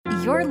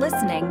You're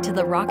listening to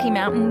the Rocky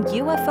Mountain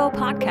UFO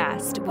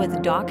Podcast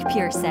with Doc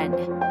Pearson.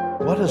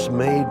 What has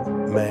made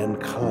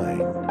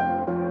mankind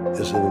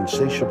is an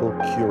insatiable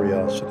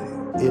curiosity.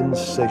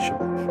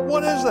 Insatiable.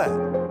 What is that?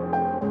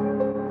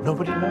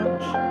 Nobody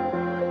knows.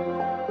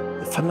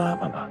 A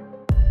phenomenon.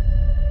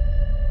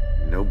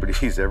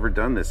 Nobody's ever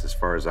done this as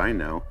far as I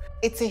know.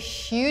 It's a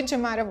huge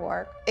amount of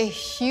work, a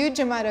huge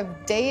amount of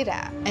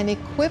data and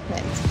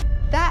equipment.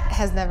 That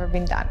has never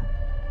been done.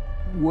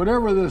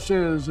 Whatever this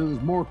is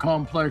more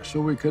complex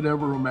than we could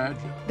ever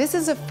imagine. This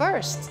is a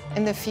first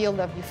in the field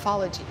of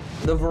ufology.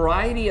 The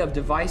variety of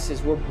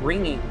devices we're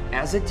bringing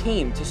as a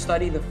team to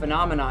study the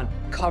phenomenon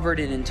covered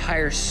an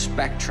entire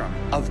spectrum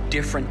of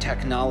different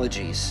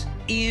technologies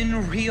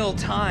in real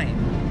time.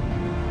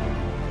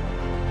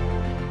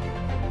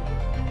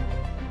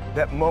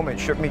 That moment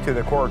shook me to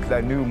the core because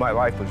I knew my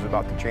life was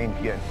about to change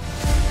again.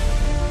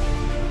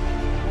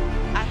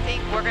 I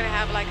think we're going to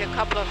have like a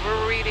couple of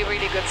really,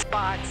 really good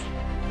spots.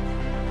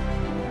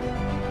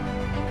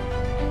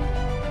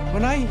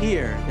 When I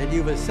hear that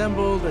you've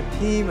assembled a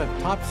team of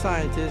top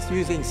scientists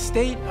using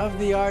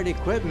state-of-the-art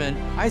equipment,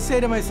 I say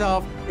to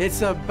myself,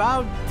 it's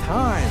about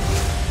time.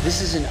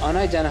 This is an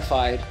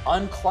unidentified,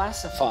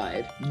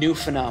 unclassified new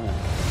phenomenon.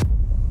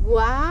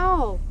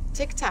 Wow,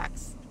 Tic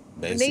Tacs.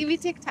 Maybe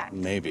Tic Tacs.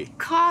 Maybe.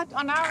 Caught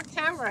on our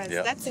cameras.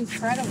 Yep. That's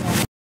incredible.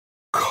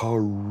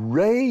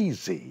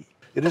 Crazy.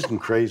 It isn't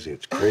crazy,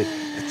 it's crazy.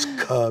 It's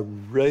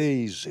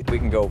crazy. We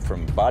can go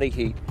from body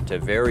heat to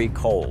very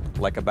cold,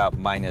 like about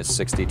minus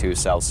 62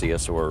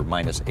 Celsius or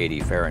minus 80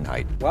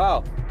 Fahrenheit.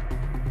 Wow.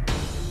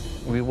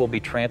 We will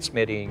be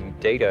transmitting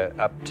data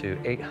up to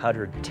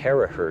 800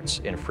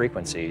 terahertz in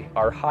frequency.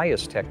 Our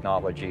highest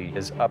technology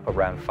is up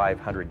around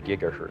 500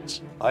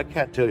 gigahertz. I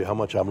can't tell you how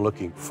much I'm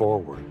looking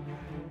forward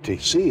to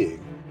seeing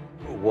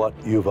what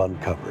you've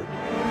uncovered.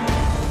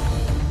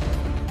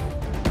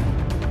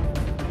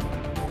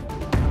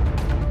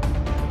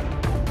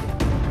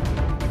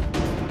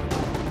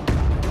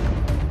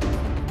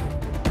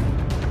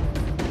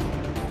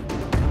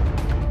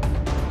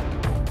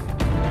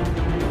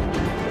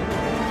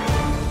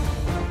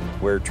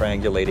 We're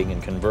triangulating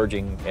and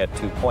converging at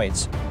 2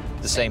 points,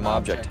 the same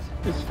object.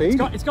 It's fading.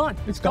 It's gone.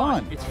 It's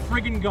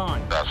friggin'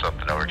 gone.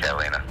 Something over,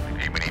 Catalina.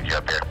 We need you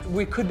up here.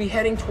 We could be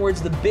heading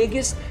towards the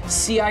biggest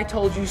see I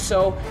told you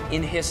so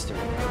in history.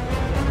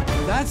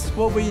 That's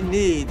what we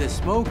need, the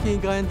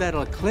smoking gun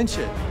that'll clinch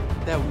it.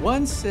 That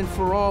once and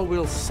for all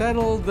will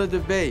settle the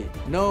debate.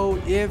 No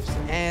ifs,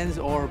 ands,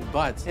 or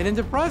buts. And in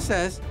the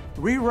process,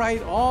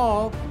 rewrite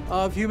all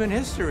of human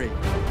history.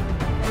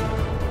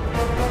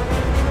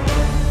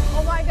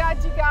 Oh my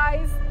God, you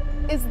guys.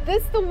 Is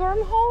this the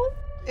wormhole?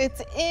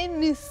 It's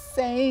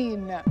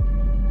insane.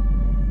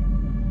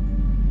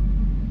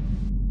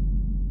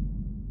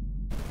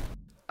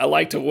 I'd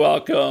like to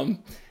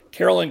welcome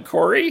Carolyn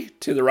Corey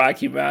to the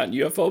Rocky Mountain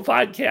UFO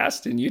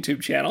Podcast and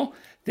YouTube channel.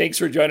 Thanks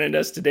for joining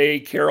us today,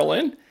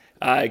 Carolyn.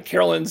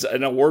 Carolyn's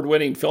an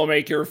award-winning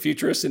filmmaker,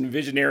 futurist, and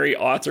visionary,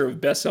 author of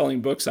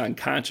best-selling books on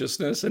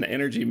consciousness and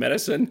energy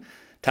medicine,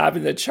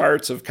 topping the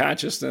charts of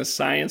consciousness,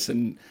 science,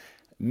 and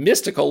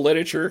mystical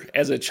literature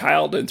as a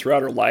child and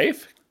throughout her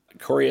life.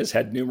 Corey has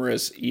had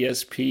numerous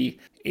ESP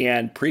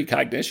and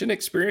precognition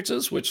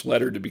experiences, which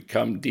led her to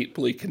become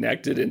deeply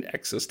connected in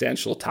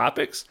existential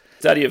topics,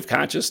 study of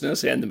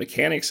consciousness and the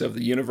mechanics of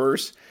the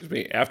universe.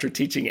 After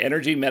teaching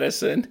energy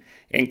medicine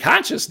and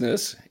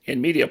consciousness in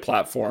media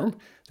platform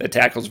that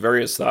tackles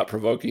various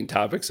thought-provoking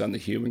topics on the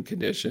human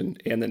condition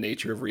and the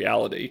nature of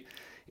reality.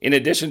 In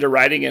addition to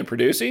writing and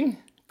producing,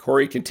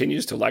 Corey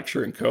continues to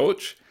lecture and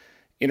coach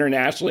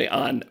internationally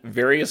on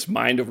various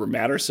mind over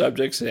matter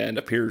subjects and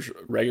appears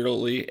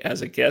regularly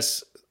as a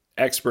guest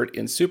expert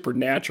in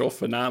supernatural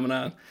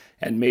phenomena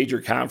and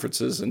major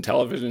conferences and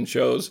television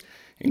shows,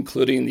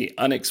 including The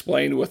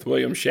Unexplained with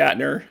William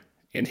Shatner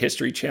and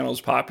History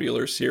Channel's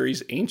popular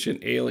series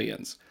Ancient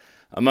Aliens.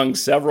 Among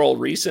several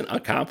recent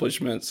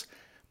accomplishments,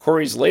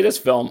 Corey's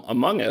latest film,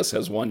 Among Us,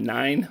 has won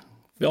 9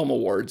 film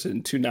awards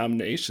and 2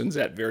 nominations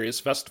at various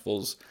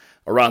festivals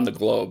around the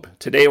globe.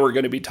 Today we're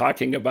going to be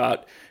talking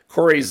about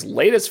Corey's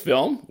latest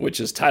film, which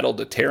is titled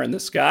A Tear in the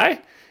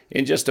Sky,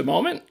 in just a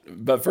moment.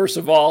 But first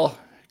of all,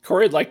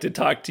 Corey, I'd like to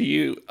talk to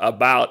you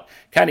about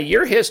kind of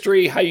your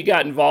history, how you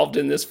got involved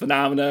in this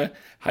phenomena,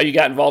 how you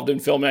got involved in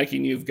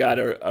filmmaking. You've got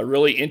a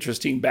really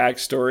interesting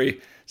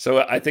backstory. So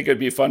I think it'd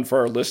be fun for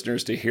our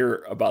listeners to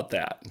hear about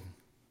that.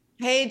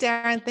 Hey,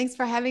 Darren, thanks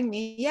for having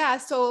me. Yeah,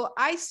 so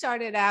I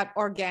started out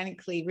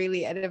organically,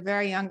 really, at a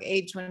very young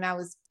age. When I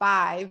was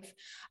 5,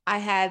 I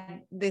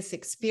had this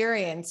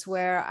experience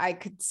where I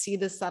could see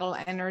the subtle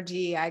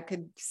energy, I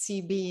could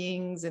see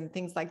beings and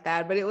things like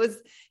that. But it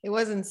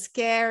wasn't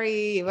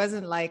scary. It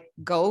wasn't like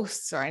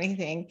ghosts or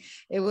anything.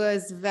 It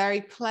was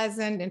very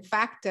pleasant. In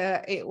fact,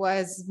 it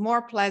was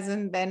more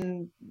pleasant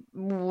than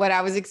what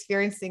I was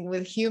experiencing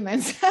with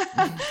humans.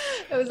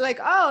 It was like,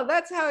 oh,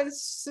 that's how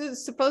it's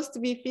supposed to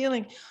be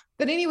feeling.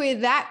 But anyway,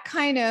 that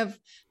kind of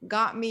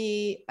got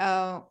me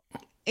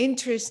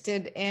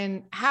interested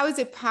in how is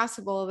it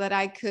possible that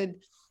I could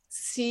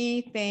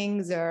see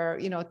things or,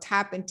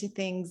 tap into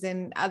things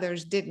and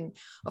others didn't.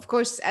 Of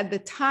course, at the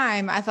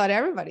time, I thought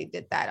everybody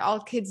did that. All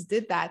kids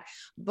did that.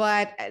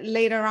 But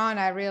later on,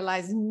 I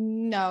realized,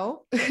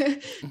 no,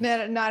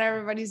 not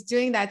everybody's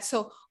doing that.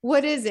 So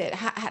what is it?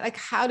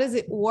 How does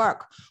it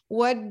work?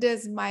 What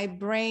does my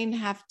brain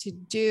have to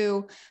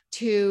do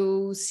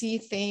to see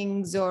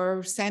things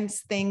or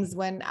sense things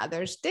when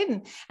others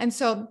didn't? And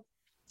so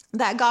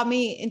that got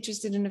me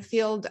interested in the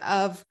field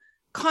of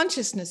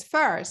consciousness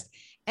first.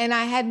 And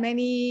I had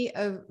many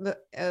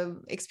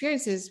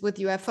experiences with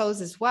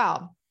UFOs as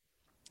well.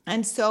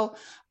 And so,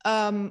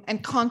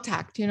 and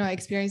contact,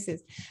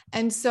 experiences.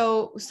 And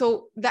so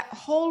that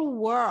whole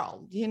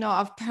world,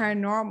 of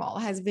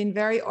paranormal has been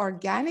very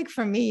organic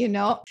for me,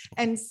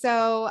 And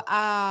so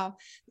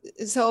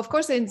of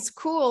course in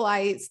school,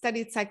 I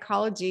studied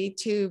psychology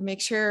to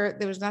make sure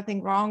there was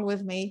nothing wrong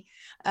with me,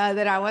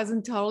 that I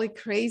wasn't totally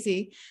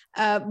crazy.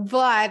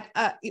 But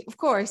of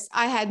course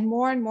I had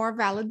more and more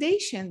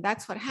validation.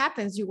 That's what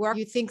happens.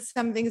 You think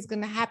something is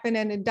going to happen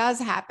and it does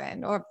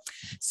happen.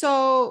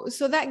 So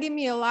that gave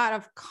me a lot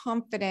of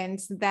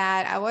confidence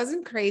that I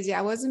wasn't crazy.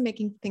 I wasn't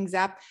making things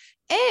up.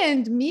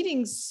 And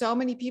meeting so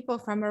many people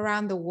from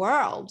around the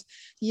world,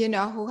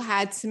 who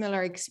had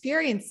similar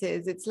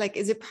experiences. It's like,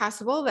 is it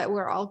possible that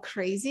we're all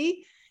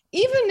crazy?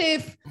 Even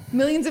if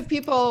millions of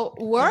people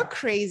were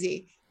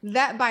crazy,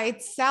 that by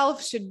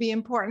itself should be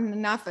important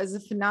enough as a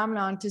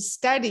phenomenon to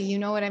study. You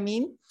know what I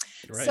mean?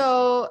 Right.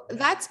 So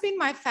that's been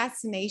my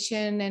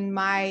fascination and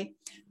my,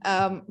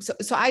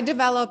 so I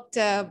developed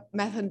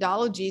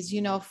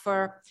methodologies,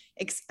 for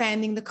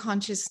expanding the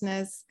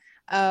consciousness,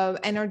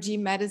 energy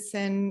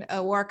medicine,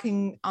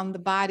 working on the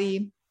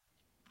body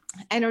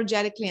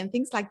energetically and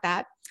things like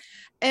that.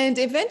 And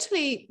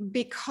eventually,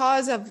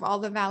 because of all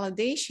the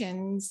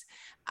validations,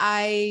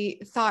 I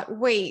thought,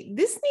 wait,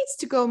 this needs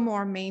to go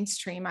more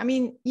mainstream. I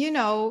mean,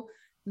 the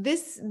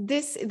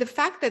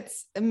fact that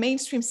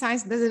mainstream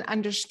science doesn't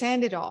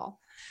understand it all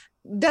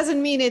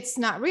doesn't mean it's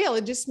not real.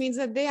 It just means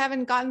that they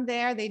haven't gotten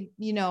there. They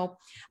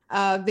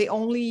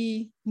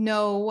only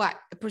know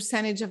a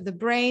percentage of the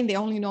brain. They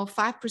only know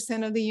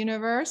 5% of the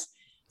universe.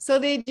 So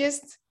they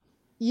just,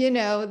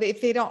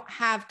 if they don't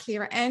have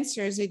clear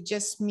answers, it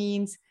just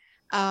means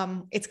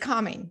it's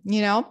coming,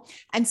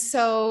 And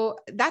so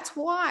that's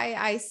why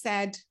I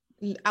said,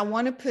 I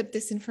want to put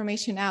this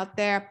information out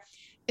there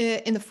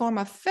in the form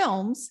of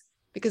films,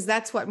 because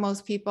that's what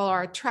most people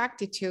are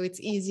attracted to.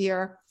 It's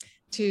easier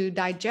to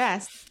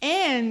digest,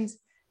 and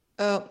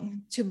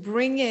to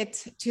bring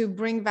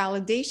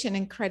validation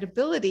and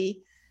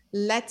credibility.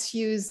 Let's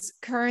use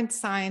current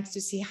science to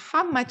see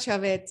how much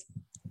of it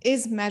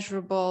is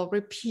measurable,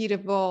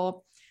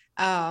 repeatable,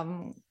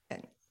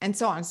 and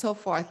so on and so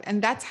forth.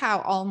 And that's how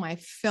all my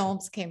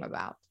films came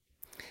about.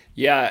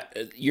 Yeah,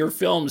 your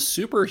film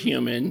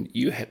Superhuman,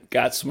 you have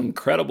got some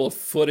incredible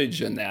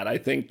footage in that. I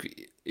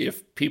think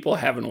if people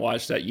haven't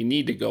watched that, you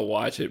need to go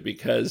watch it,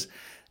 because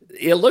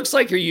it looks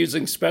like you're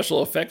using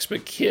special effects,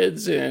 but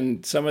kids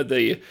and some of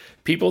the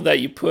people that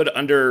you put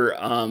under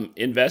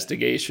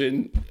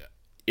investigation,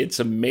 it's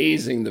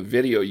amazing the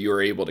video you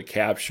were able to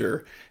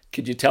capture.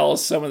 Could you tell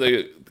us some of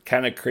the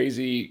kind of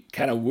crazy,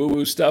 kind of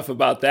woo-woo stuff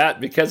about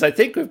that? Because I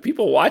think if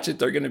people watch it,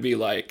 they're going to be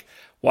like,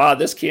 wow,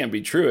 this can't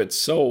be true. It's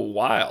so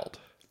wild.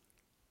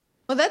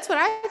 Well, that's what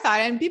I thought.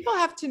 And people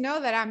have to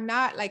know that I'm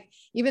not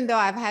even though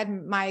I've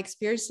had my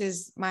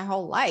experiences my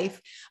whole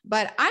life,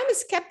 but I'm a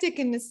skeptic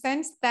in the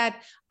sense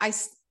that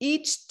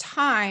each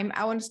time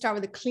I want to start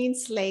with a clean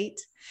slate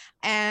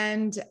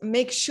and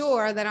make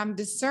sure that I'm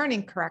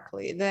discerning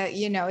correctly, that,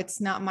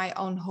 it's not my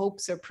own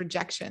hopes or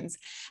projections.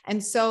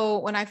 And so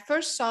when I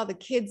first saw the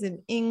kids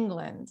in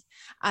England,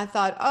 I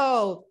thought,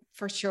 oh,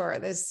 for sure,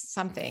 there's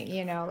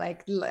something,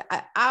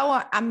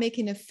 I'm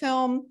making a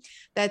film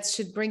that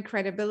should bring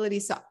credibility.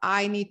 So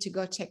I need to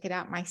go check it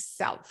out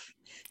myself,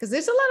 because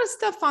there's a lot of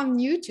stuff on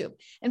YouTube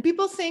and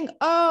people think,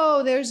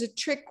 oh, there's a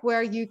trick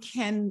where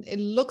it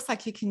looks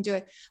like you can do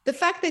it. The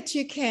fact that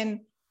you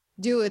can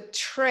do a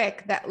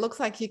trick that looks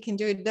like you can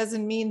do it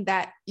doesn't mean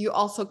that you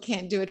also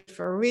can't do it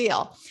for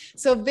real.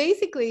 So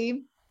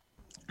basically,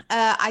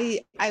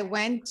 I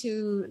went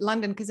to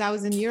London because I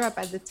was in Europe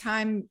at the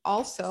time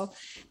also,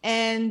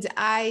 and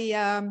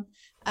I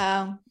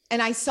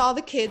saw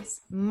the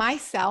kids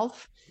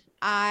myself.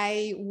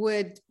 I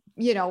would,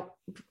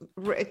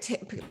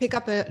 pick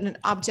up an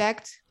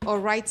object or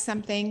write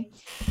something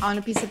on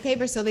a piece of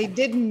paper, so they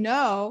didn't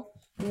know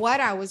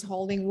what I was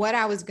holding, what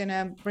I was going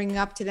to bring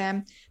up to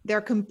them. They're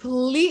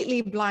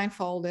completely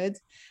blindfolded.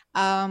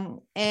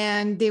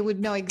 And they would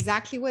know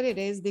exactly what it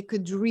is. They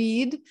could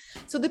read.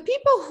 So the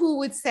people who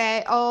would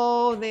say,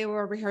 oh, they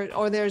were rehearsed,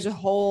 or there's a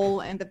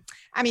hole,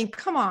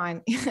 come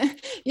on,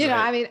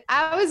 right.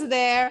 I was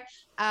there.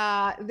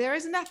 There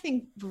is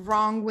nothing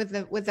wrong with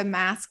the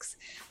masks.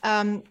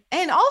 And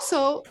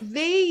also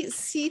they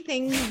see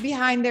things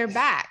behind their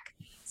back.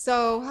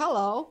 So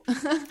hello,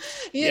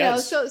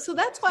 so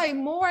that's why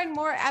more and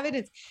more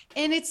evidence,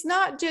 and it's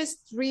not just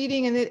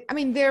reading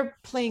they're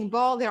playing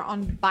ball, they're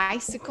on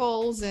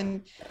bicycles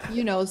and,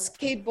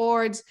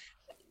 skateboards.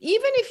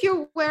 even if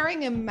you're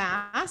wearing a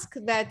mask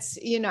that's,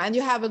 and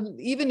you have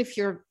even if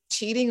you're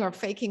cheating or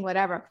faking,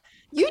 whatever,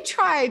 you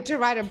try to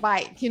ride a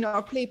bike,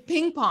 or play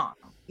ping pong,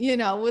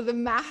 with a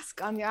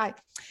mask on your eye.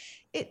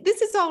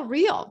 This is all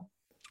real.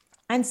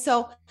 And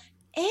so,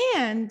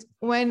 and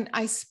when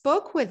I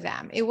spoke with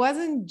them, it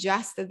wasn't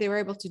just that they were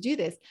able to do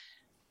this.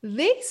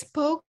 They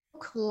spoke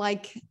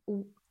like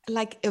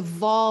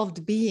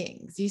evolved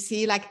beings. You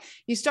see, like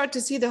you start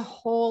to see the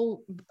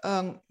whole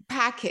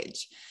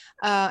package.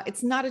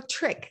 It's not a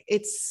trick.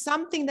 It's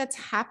something that's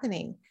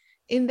happening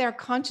in their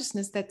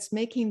consciousness that's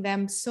making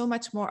them so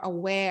much more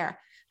aware.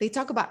 They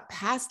talk about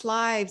past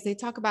lives. They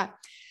talk about,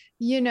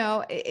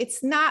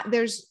 it's not,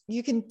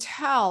 you can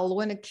tell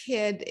when a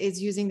kid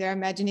is using their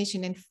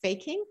imagination and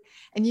faking,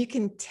 and you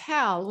can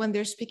tell when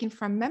they're speaking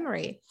from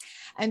memory.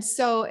 And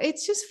so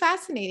it's just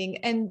fascinating.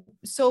 And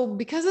so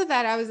because of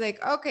that, I was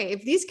like, okay,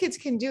 if these kids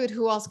can do it,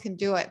 who else can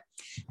do it?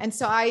 And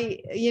so I,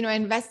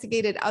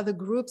 investigated other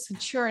groups,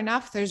 and sure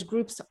enough, there's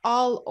groups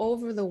all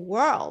over the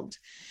world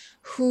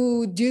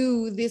who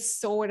do this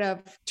sort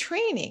of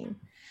training.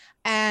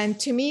 And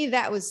to me,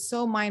 that was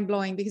so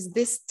mind-blowing, because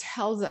this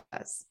tells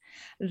us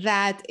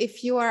that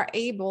if you are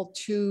able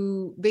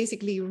to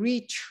basically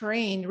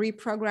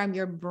reprogram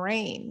your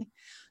brain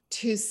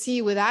to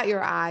see without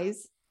your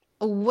eyes,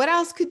 what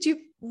else could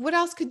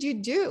you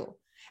do?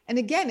 And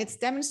again, it's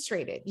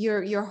demonstrated.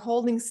 You're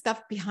holding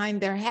stuff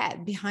behind their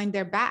head, behind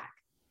their back.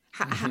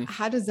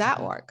 How does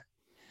that work?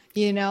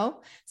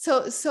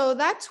 So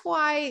that's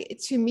why,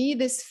 to me,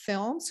 this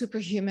film,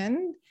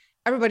 Superhuman,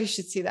 everybody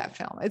should see that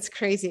film. It's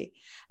crazy.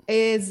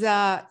 Is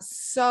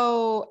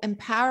so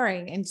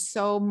empowering and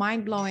so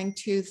mind-blowing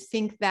to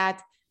think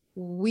that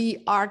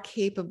we are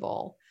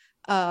capable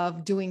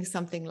of doing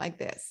something like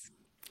this.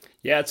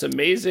 Yeah, it's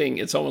amazing.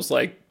 It's almost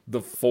like the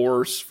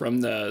Force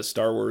from the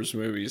Star Wars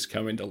movies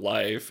coming to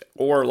life,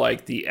 or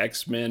like the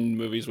X-Men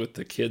movies with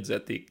the kids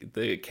at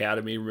the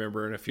academy.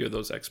 Remember, in a few of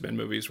those X-Men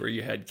movies where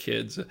you had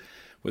kids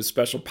with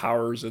special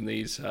powers in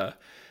these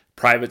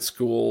private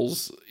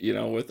schools,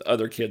 with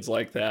other kids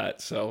like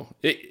that. So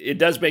it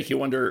does make you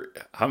wonder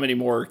how many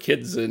more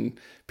kids and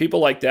people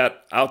like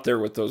that out there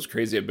with those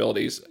crazy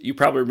abilities. You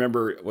probably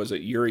remember, was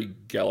it Uri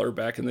Geller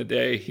back in the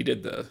day? He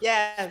did the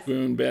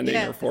spoon bending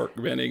or fork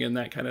bending and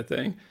that kind of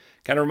thing.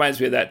 Kind of reminds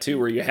me of that too,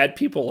 where you had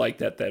people like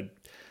that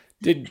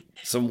did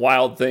some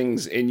wild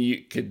things, and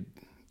you could,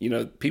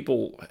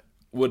 people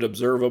would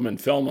observe them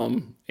and film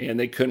them, and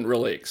they couldn't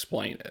really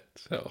explain it.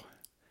 So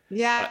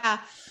yeah.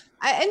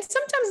 And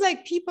sometimes,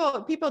 like,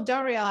 people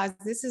don't realize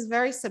this is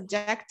very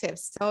subjective.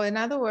 So in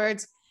other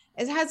words,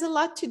 it has a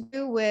lot to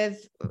do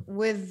with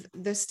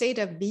the state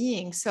of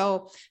being.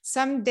 So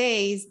some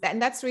days,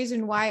 and that's the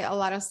reason why a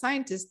lot of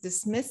scientists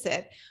dismiss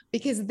it,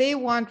 because they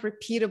want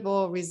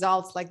repeatable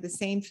results, like the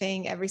same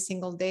thing every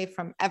single day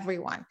from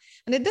everyone.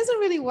 And it doesn't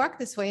really work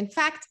this way. In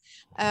fact,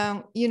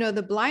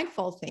 the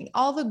blindfold thing,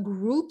 all the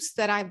groups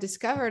that I've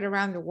discovered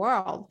around the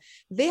world,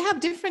 they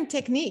have different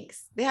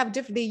techniques.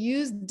 They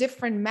use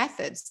different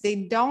methods. They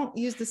don't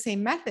use the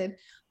same method,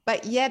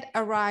 but yet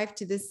arrive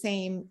to the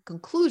same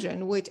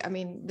conclusion,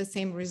 the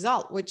same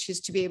result, which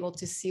is to be able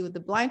to see with the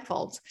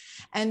blindfolds.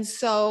 And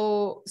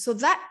so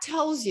that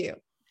tells you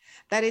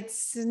that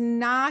it's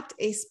not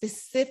a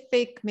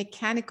specific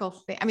mechanical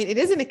thing. I mean, it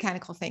is a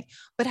mechanical thing,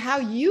 but how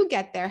you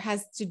get there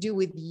has to do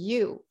with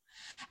you.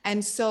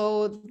 And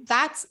so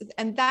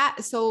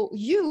so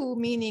you,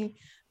 meaning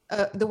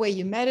the way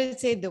you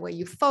meditate, the way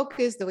you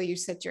focus, the way you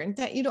set your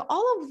intent,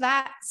 all of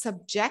that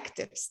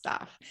subjective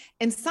stuff.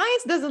 And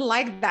science doesn't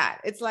like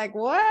that. It's like,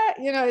 what?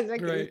 It's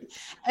like,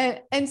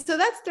 right. And so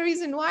that's the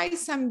reason why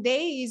some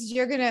days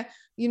you're going to,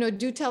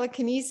 do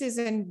telekinesis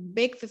and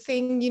make the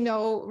thing,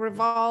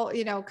 revolve,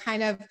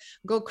 kind of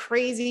go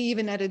crazy,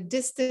 even at a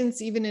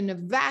distance, even in a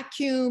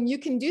vacuum, you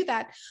can do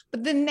that.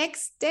 But the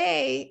next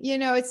day,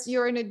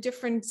 you're in a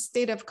different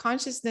state of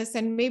consciousness,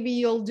 and maybe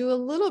you'll do a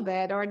little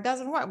bit, or it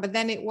doesn't work, but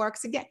then it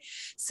works again.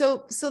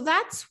 So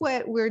that's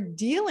what we're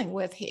dealing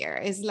with here,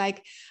 is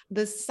like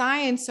the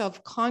science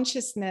of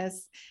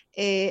consciousness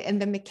and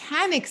the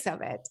mechanics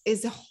of it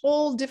is a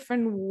whole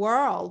different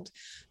world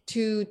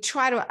to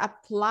try to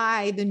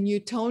apply the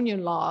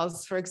Newtonian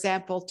laws, for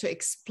example, to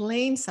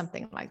explain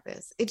something like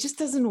this. It just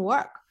doesn't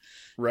work.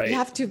 Right. You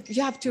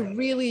have to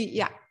really,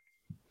 yeah.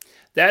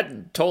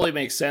 That totally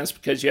makes sense,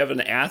 because you have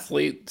an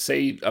athlete,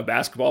 say a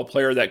basketball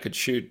player, that could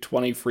shoot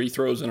 20 free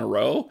throws in a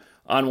row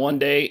on one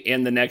day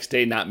and the next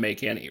day not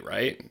make any,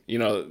 right? They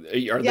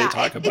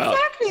talk about,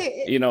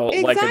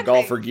 like a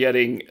golfer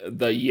getting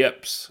the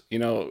yips,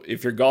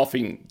 if you're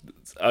golfing,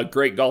 a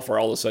great golfer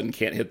all of a sudden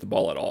can't hit the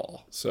ball at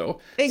all. So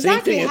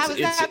exactly. Same thing, How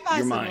is that possible?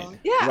 Your mind.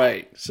 Yeah.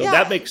 Right. So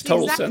that makes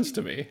total sense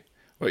to me,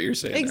 what you're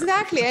saying.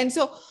 Exactly. And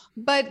so,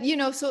 but,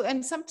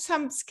 and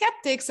some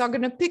skeptics are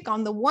going to pick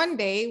on the one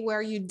day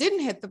where you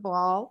didn't hit the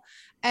ball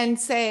and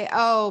say,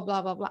 oh,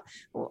 blah, blah, blah.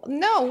 Well,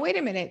 no, wait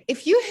a minute.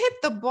 If you hit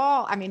the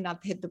ball, not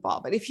hit the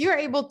ball, but if you're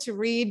able to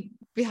read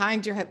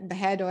behind the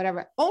head or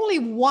whatever, only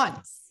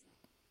once,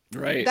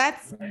 Right.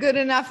 That's good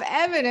enough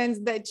evidence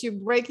that you're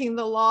breaking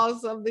the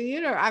laws of the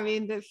universe. I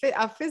mean,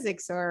 of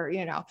physics, or,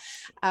 you know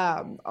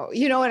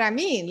what I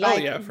mean?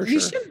 Like, yeah, for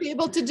you sure. shouldn't be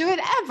able to do it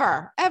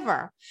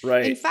ever.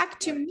 Right. In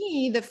fact, to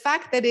me, the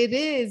fact that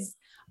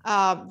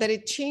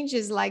it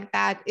changes like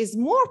that is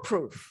more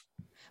proof,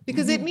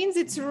 because it means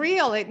it's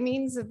real. It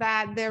means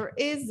that there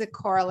is a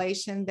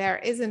correlation. There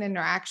is an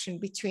interaction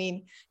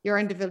between your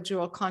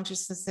individual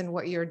consciousness and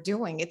what you're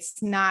doing.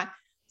 It's not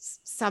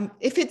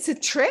if it's a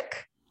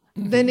trick,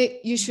 then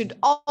you should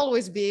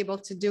always be able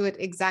to do it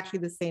exactly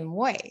the same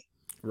way.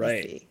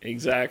 Right,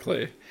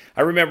 exactly.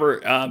 I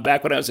remember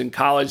back when I was in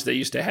college, they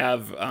used to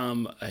have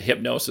a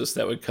hypnosis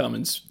that would come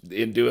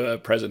and do a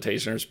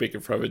presentation or speak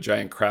in front of a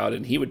giant crowd,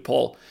 and he would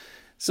pull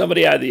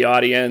somebody out of the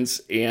audience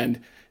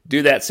and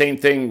do that same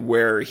thing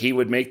where he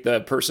would make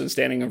the person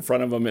standing in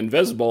front of him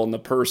invisible, and the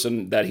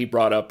person that he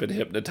brought up and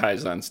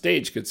hypnotized on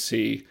stage could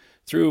see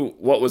through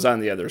what was on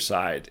the other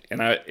side.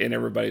 And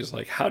everybody's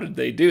like, how did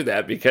they do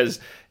that? Because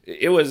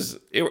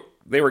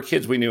they were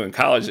kids we knew in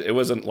college. It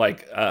wasn't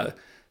like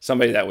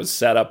somebody that was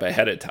set up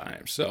ahead of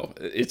time. So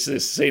it's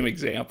the same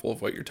example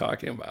of what you're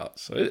talking about.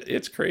 So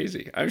it's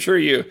crazy. I'm sure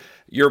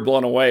you're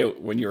blown away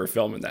when you were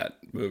filming that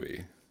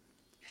movie.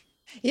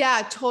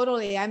 Yeah,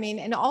 totally. I mean,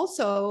 and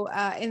also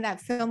in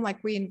that film,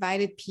 like, we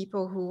invited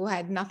people who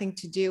had nothing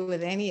to do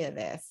with any of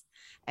this.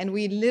 And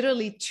we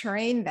literally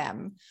trained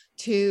them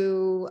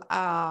to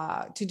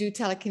do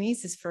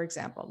telekinesis, for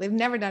example. They've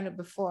never done it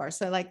before.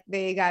 So like,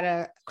 they got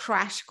a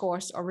crash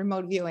course, or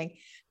remote viewing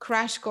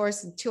crash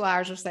course in 2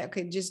 hours. Was like,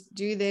 okay, just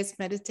do this,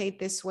 meditate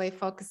this way,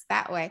 focus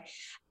that way.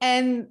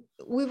 And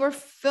we were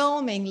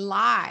filming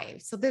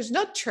live. So there's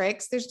no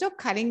tricks, there's no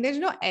cutting, there's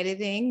no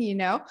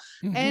editing,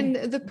 and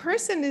the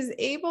person is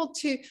able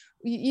to,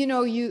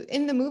 you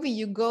in the movie,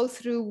 you go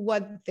through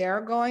what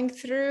they're going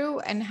through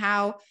and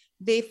how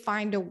they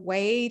find a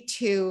way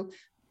to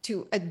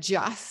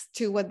adjust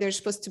to what they're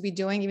supposed to be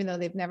doing, even though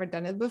they've never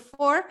done it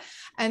before.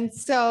 And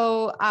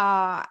so,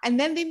 and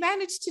then they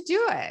managed to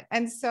do it.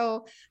 And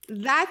so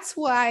that's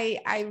why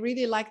I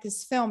really like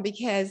this film,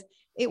 because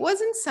it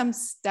wasn't some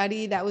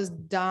study that was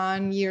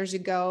done years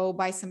ago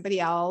by somebody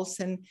else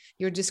and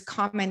you're just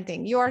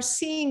commenting. You are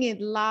seeing it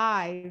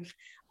live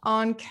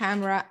on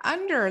camera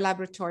under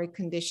laboratory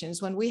conditions,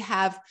 when we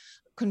have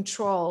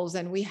controls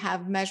and we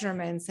have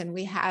measurements and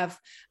we have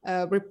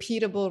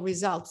repeatable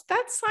results.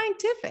 That's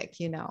scientific,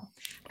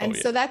 and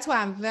so that's why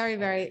I'm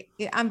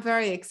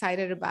very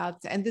excited about,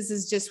 and this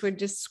is we're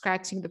just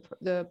scratching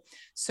the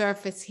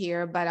surface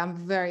here, but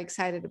I'm very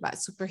excited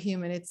about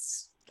Superhuman.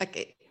 It's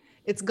like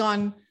it's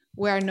gone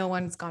where no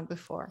one's gone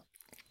before.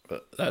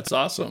 That's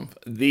awesome.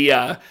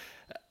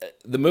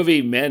 The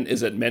movie Men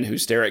Who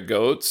Stare at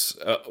Goats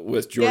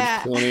with George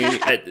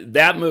Clooney.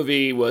 That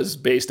movie was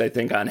based, I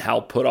think, on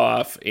Hal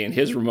Puthoff and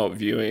his remote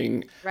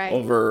viewing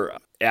over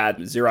at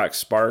Xerox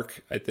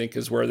Spark, I think,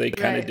 is where they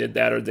kind of did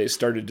that, or they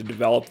started to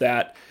develop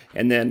that.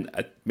 And then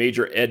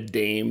Major Ed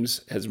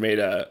Dames has made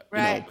a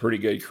pretty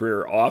good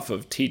career off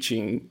of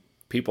teaching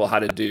people how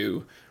to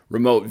do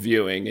remote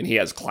viewing, and he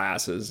has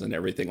classes and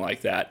everything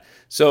like that.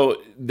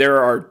 So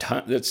there are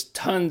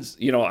tons,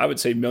 I would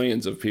say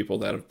millions of people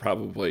that have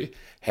probably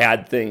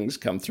had things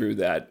come through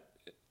that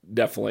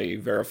definitely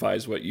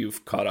verifies what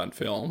you've caught on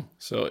film.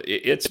 So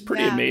it's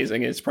pretty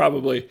amazing. It's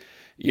probably,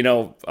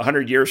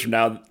 100 years from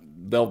now,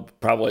 they'll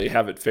probably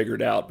have it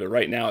figured out. But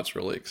right now, it's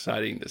really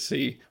exciting to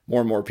see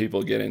more and more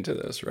people get into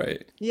this,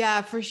 right?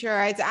 Yeah, for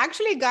sure. It's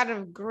actually got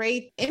a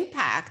great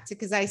impact,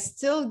 because I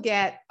still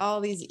get all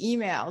these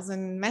emails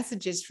and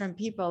messages from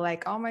people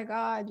like, oh my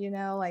God,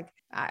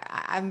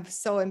 I'm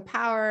so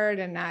empowered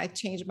and I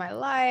changed my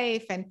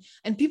life.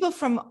 And people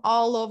from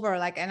all over,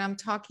 and I'm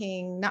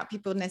talking not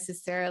people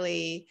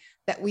necessarily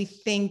that we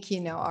think,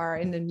 are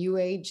in the new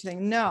age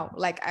thing. No,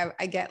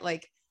 I get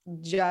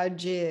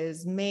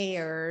judges,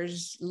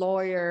 mayors,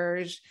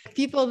 lawyers,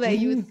 people that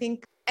you would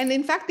think. And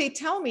in fact, they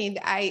tell me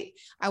I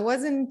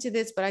wasn't into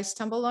this, but I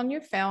stumbled on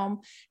your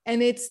film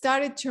and it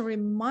started to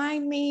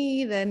remind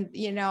me that,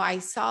 I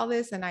saw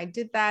this and I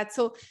did that.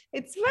 So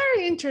it's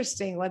very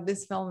interesting what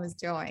this film is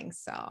doing.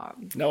 So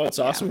no, it's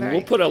awesome.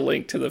 We'll put a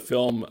link to the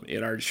film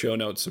in our show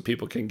notes so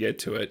people can get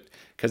to it,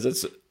 because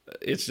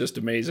it's just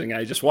amazing.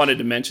 I just wanted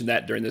to mention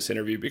that during this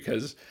interview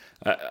because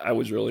I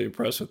was really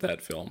impressed with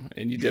that film,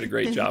 and you did a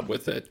great job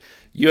with it.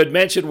 You had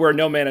mentioned Where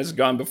No Man Has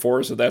Gone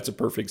Before, so that's a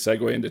perfect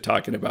segue into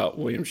talking about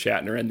William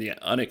Shatner and the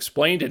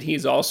Unexplained, and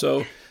he's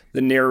also the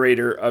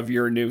narrator of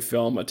your new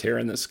film, A Tear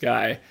in the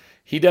Sky.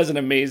 He does an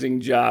amazing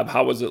job.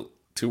 How was it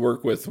to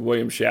work with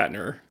William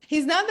Shatner?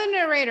 He's not the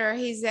narrator.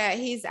 He's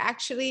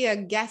actually a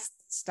guest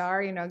guest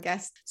star,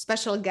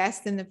 special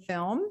guest in the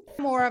film,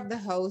 more of the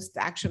host,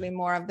 actually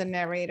more of the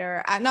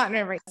narrator, not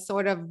narrator,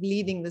 sort of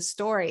leading the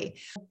story.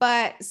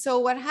 But so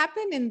what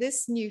happened in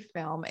this new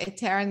film, A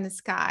Terror in the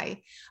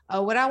Sky,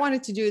 what I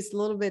wanted to do is a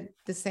little bit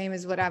the same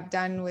as what I've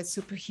done with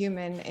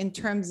Superhuman in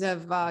terms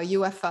of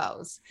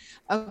UFOs.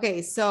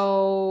 Okay,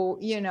 so,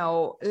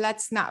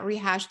 let's not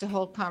rehash the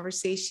whole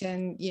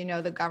conversation,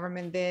 the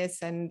government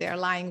this and they're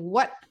lying.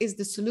 What is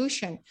the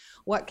solution?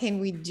 What can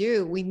we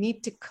do? We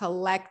need to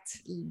collect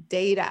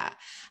data.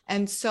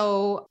 And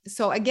so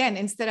again,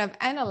 instead of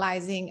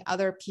analyzing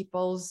other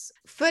people's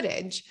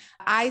footage,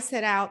 I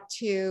set out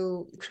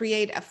to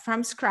create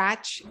from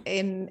scratch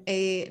an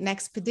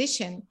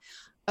expedition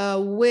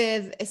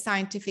with a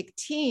scientific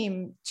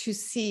team to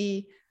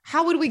see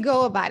how would we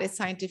go about it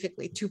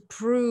scientifically to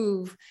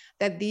prove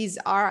that these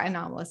are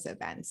anomalous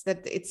events, that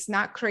it's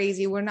not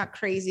crazy, we're not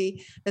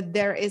crazy, that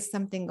there is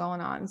something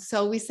going on.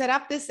 So we set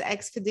up this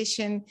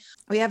expedition.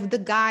 We have the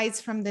guys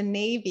from the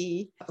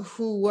Navy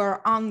who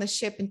were on the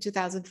ship in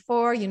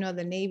 2004.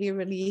 The Navy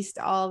released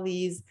all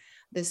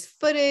this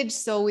footage.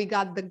 So we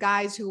got the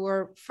guys who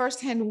were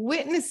firsthand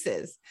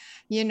witnesses,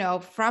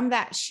 from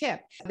that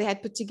ship. They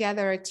had put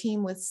together a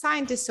team with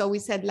scientists. So we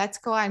said, let's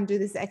go out and do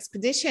this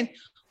expedition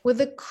with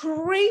a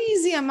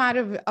crazy amount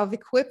of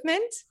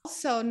equipment.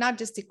 So not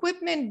just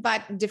equipment,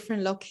 but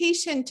different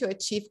location to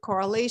achieve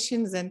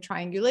correlations and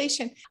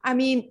triangulation. I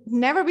mean,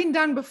 never been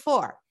done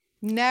before,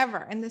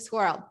 never in this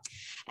world.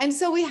 And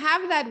so we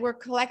have that, we're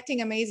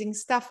collecting amazing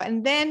stuff.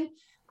 And then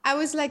I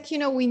was like, we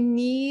didn't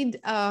need,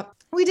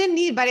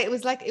 but it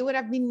was like, it would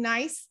have been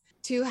nice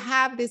to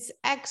have this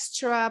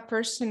extra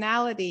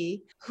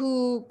personality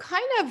who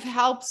kind of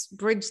helps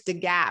bridge the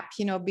gap,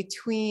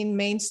 between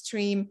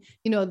mainstream,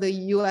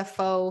 the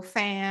UFO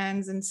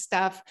fans and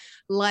stuff.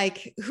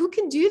 Like, who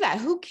can do that?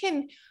 Who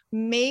can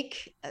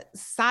make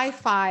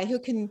sci-fi, who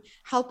can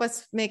help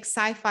us make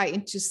sci-fi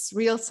into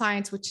real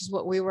science, which is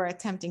what we were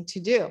attempting to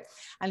do.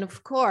 And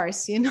of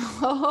course,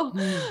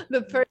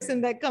 the person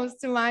that comes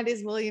to mind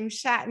is William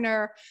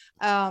Shatner.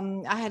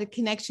 I had a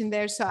connection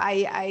there. So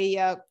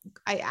I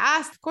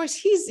asked, of course,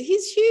 he's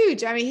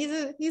huge. I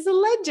mean, he's a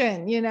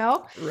legend,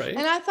 Right.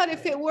 And I thought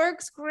if it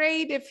works,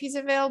 great. If he's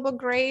available,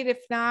 great. If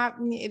not,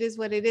 it is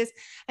what it is.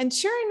 And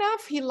sure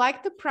enough, he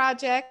liked the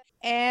project.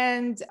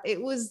 And it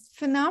was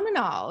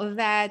phenomenal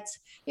that,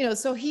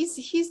 so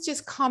he's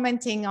just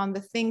commenting on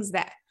the things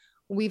that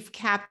we've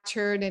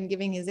captured and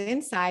giving his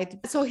insight.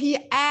 So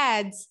he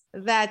adds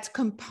that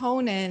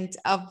component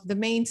of the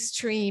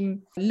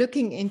mainstream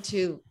looking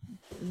into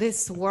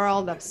this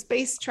world of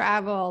space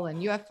travel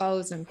and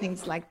UFOs and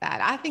things like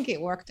that. I think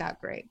it worked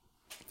out great.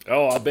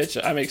 Oh, I'll bet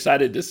you. I'm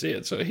excited to see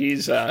it. So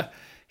he's a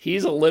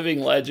living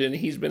legend.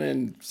 He's been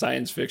in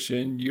science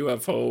fiction,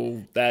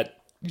 UFO, that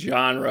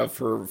genre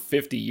for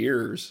 50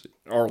 years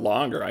or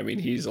longer. I mean,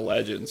 he's a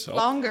legend. So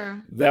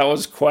longer. That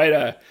was quite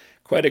a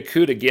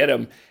coup to get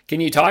him. Can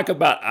you talk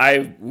about,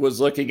 I was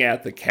looking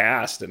at the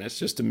cast and it's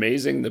just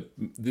amazing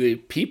the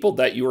people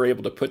that you were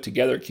able to put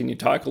together. Can you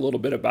talk a little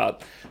bit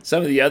about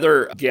some of the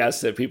other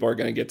guests that people are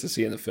going to get to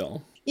see in the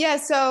film? Yeah,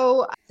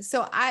 so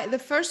the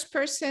first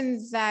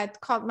person that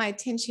caught my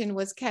attention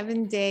was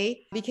Kevin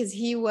Day, because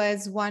he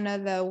was one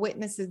of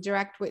the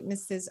direct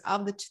witnesses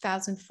of the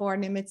 2004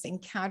 Nimitz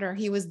encounter.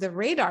 He was the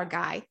radar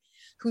guy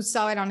who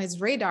saw it on his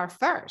radar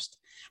first.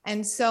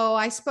 And so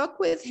I spoke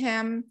with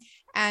him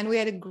and we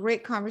had a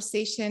great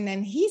conversation.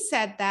 And he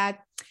said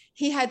that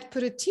he had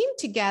put a team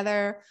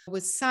together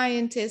with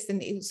scientists.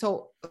 And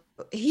so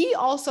he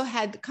also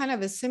had kind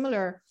of a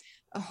similar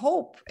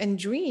hope and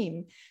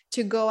dream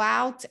to go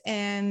out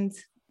and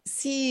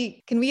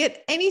see, can we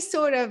get any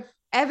sort of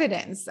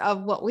evidence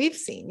of what we've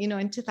seen,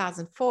 in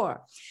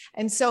 2004.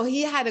 And so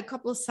he had a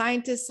couple of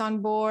scientists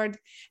on board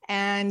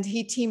and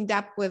he teamed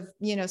up with,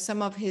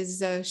 some of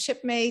his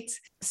shipmates.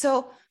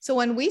 So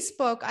when we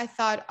spoke, I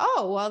thought,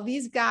 oh, well,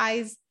 these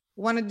guys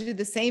want to do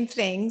the same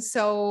thing.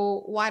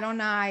 So why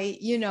don't I,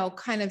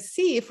 kind of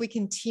see if we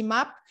can team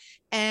up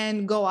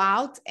and go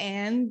out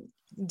and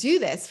do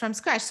this from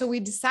scratch. So we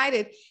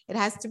decided it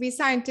has to be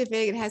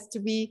scientific. It has to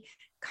be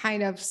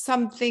kind of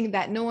something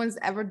that no one's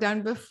ever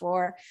done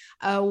before.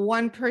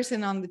 One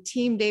person on the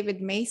team,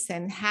 David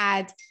Mason,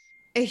 had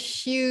a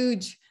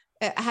huge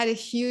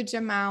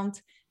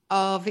amount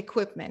of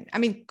equipment. I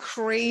mean,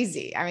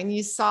 crazy. I mean,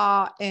 you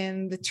saw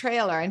in the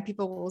trailer, and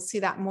people will see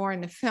that more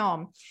in the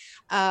film,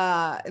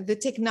 the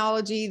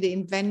technology, the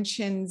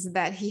inventions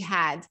that he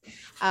had.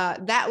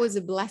 That was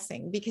a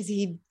blessing because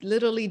he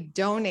literally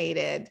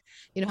donated,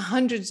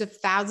 hundreds of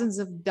thousands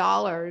of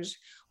dollars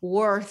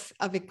worth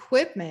of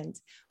equipment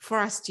for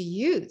us to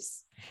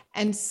use.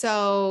 And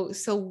so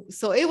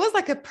it was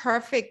like a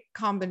perfect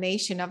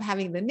combination of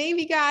having the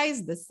Navy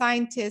guys, the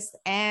scientists,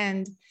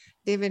 and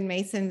David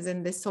Mason's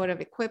and this sort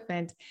of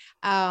equipment.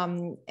 I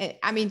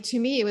mean, to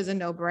me, it was a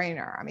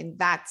no-brainer. I mean,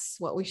 that's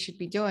what we should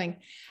be doing.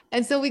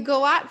 And so we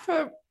go out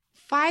for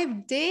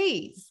 5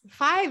 days.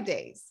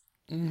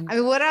 I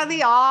mean, what are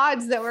the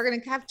odds that we're going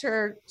to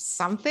capture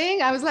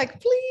something? I was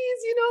like, please,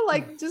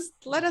 like just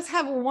let us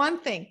have one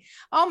thing.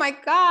 Oh my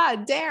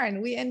God,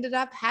 Darren, we ended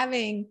up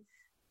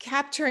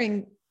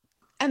capturing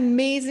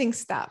amazing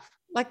stuff,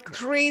 like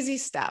crazy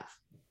stuff,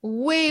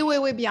 way, way,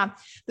 way beyond.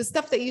 The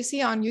stuff that you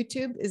see on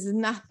YouTube is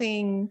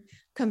nothing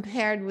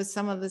compared with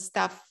some of the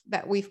stuff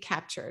that we've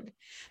captured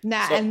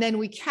now. And then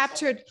we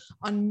captured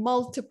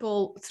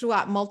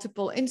throughout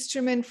multiple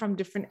instruments from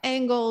different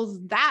angles.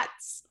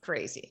 That's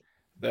crazy.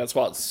 That's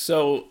wild.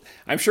 So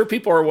I'm sure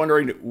people are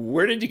wondering,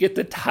 where did you get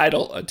the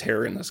title "A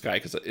Terror in the Sky"?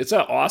 Because it's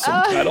an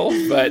awesome title.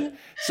 But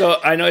so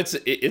I know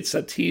it's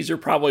a teaser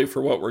probably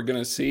for what we're going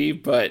to see.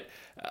 But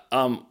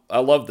I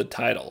love the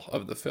title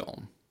of the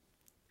film.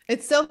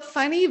 It's so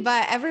funny,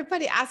 but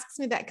everybody asks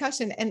me that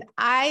question, and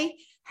I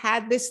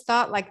had this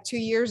thought like 2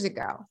 years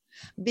ago,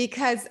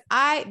 because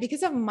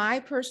of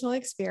my personal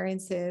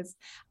experiences,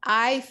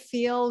 I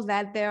feel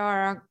that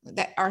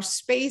our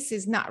space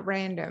is not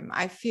random.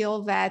 I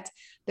feel that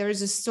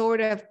there's a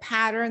sort of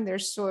pattern,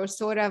 there's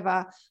sort of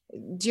a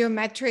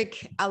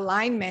geometric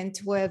alignment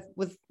with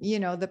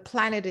the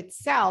planet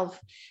itself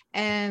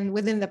and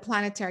within the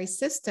planetary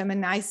system.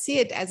 And I see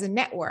it as a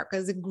network,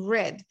 as a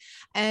grid.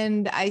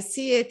 And I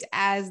see it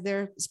as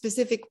there are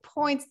specific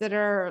points that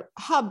are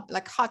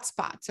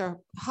hotspots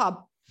or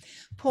hub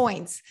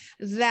points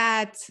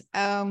that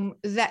allows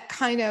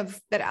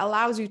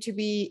you to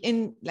be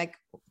in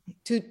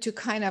to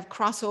kind of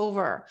cross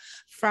over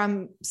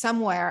from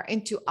somewhere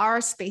into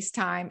our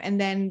space-time and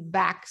then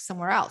back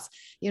somewhere else.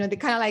 They're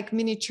kind of like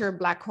miniature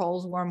black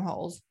holes,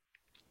 wormholes.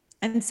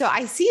 And so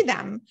I see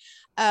them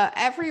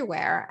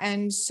everywhere.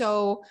 And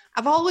so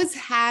I've always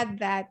had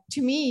that,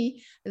 to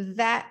me,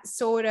 that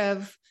sort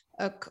of,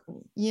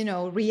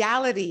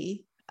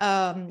 reality,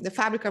 the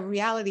fabric of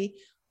reality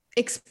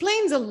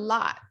explains a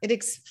lot. It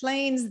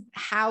explains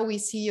how we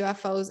see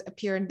UFOs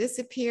appear and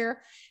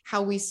disappear,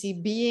 how we see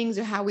beings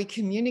or how we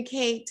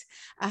communicate,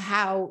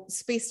 how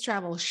space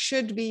travel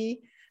should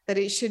be, that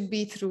it should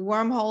be through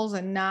wormholes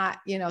and not,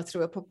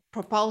 through a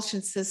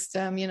propulsion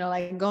system,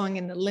 like going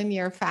in a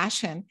linear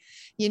fashion,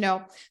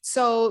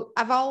 So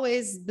I've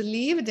always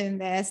believed in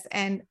this,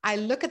 and I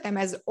look at them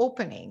as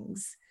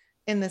openings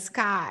in the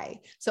sky.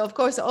 So of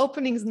course,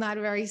 opening is not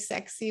very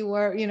sexy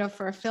word,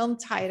 for a film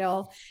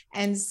title.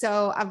 And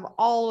so I've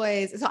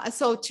always,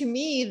 so to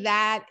me,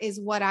 that is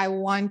what I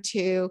want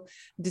to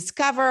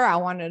discover. I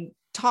want to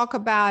talk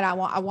about,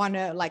 I want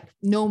to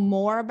know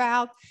more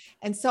about.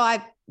 And so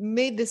I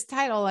made this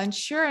title, and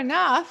sure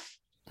enough,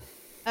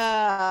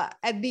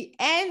 at the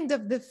end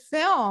of the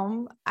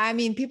film,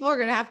 people are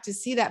going to have to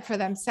see that for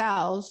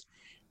themselves.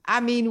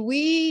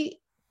 We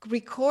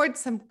record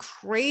some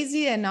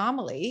crazy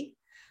anomaly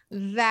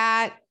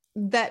that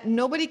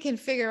nobody can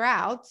figure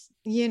out.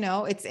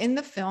 It's in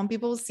the film.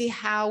 People will see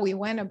how we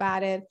went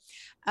about it.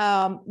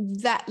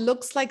 That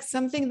looks like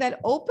something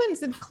that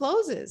opens and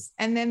closes,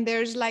 and then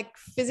there's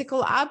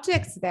physical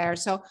objects there.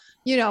 So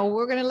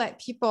we're going to let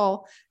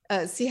people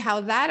see how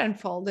that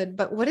unfolded.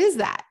 But what is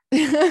that? So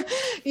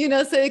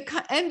it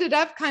ended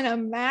up kind of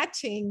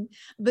matching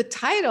the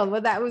title,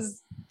 but that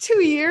was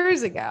 2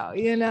 years ago.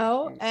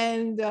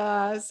 And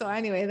so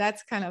anyway,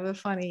 that's kind of a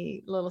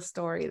funny little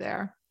story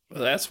there.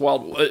 Well, that's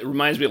wild. It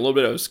reminds me a little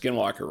bit of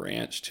Skinwalker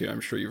Ranch too.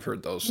 I'm sure you've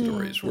heard those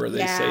stories where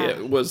they say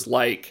it was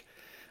like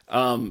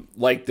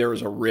there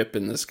was a rip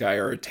in the sky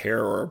or a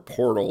tear or a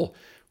portal.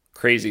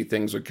 Crazy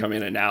things would come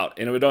in and out,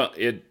 and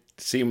it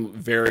seemed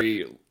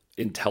very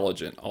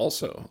intelligent.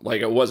 Also,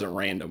 it wasn't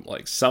random.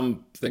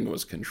 Something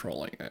was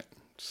controlling it.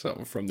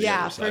 So from the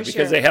other side,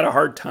 because they had a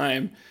hard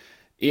time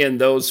in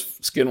those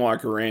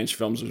Skinwalker Ranch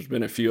films. There's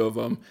been a few of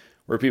them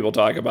where people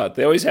talk about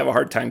they always have a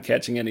hard time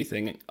catching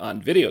anything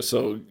on video.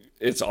 So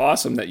it's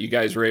awesome that you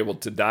guys were able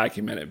to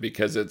document it,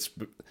 because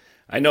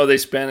I know they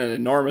spent an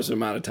enormous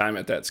amount of time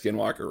at that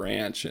Skinwalker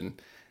Ranch, and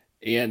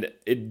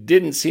it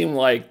didn't seem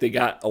like they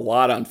got a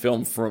lot on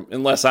film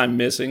unless I'm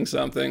missing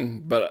something.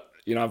 But,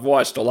 I've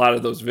watched a lot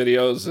of those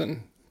videos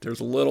and there's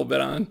a little bit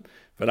on,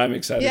 but I'm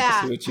excited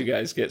to see what you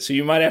guys get. So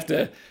you might have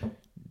to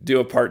do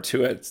a part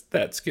 2 at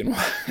that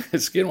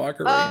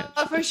Skinwalker Ranch.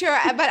 For sure.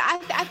 But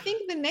I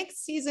think the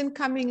next season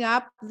coming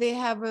up, they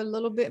have a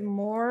little bit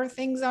more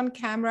things on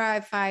camera.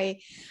 If I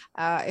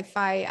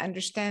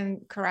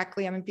understand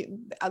correctly,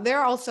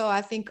 they're also,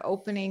 I think,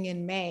 opening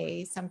in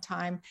May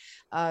sometime,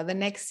 the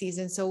next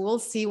season. So we'll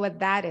see what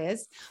that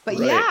is. But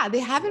they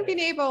haven't been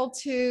able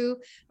to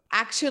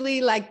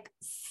actually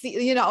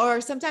see, or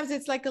sometimes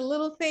it's a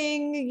little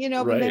thing,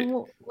 but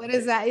then what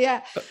is that?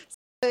 Yeah.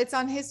 It's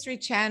on History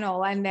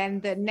Channel, and then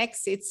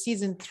it's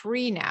season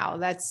 3 now.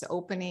 That's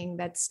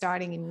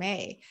starting in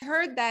May. I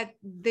heard that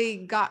they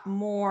got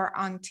more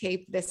on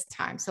tape this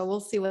time, so we'll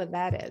see what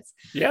that is.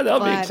 Yeah,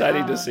 that'll be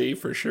exciting to see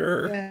for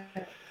sure. Yeah.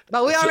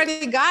 But we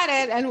already got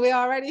it, and we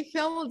already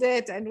filmed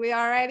it, and we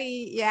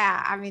already,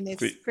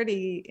 it's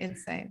pretty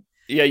insane.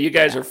 Yeah, you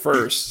guys are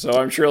first, so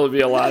I'm sure there'll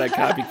be a lot of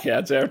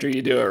copycats after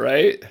you do it,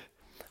 right?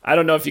 I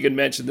don't know if you can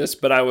mention this,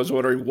 but I was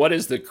wondering, what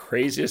is the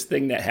craziest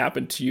thing that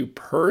happened to you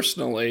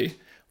personally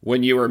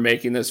when you were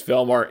making this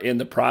film or in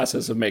the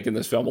process of making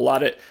this film?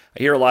 I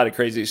hear a lot of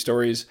crazy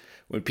stories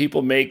when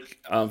people make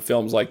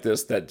films like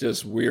this, that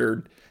just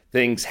weird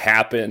things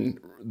happen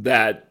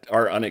that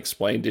are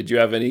unexplained. Did you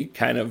have any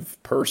kind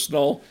of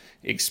personal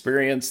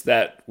experience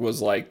that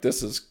was like,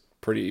 this is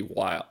pretty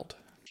wild?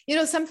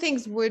 Some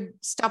things would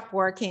stop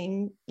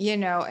working,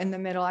 in the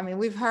middle. I mean,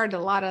 we've heard a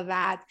lot of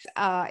that.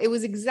 It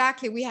was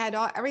we had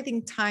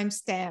everything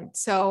time-stamped.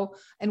 So,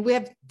 and we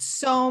have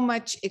so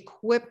much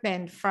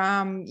equipment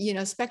from,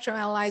 spectrum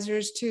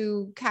analyzers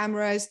to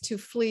cameras to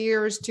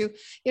FLIRs to,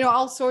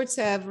 all sorts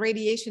of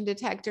radiation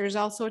detectors,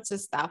 all sorts of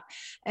stuff.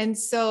 And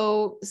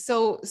so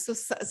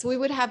we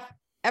would have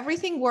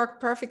everything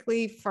worked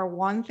perfectly for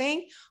one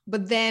thing,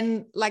 but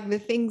then like the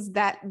things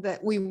that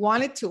we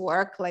wanted to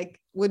work, like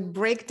would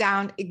break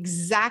down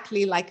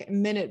exactly like a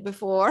minute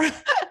before,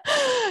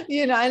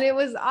 and it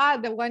was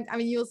odd.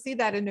 You'll see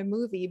that in the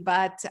movie,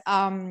 but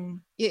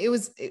it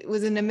was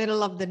in the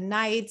middle of the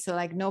night. So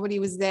like nobody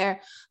was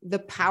there. The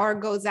power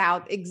goes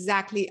out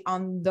exactly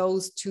on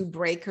those two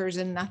breakers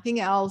and nothing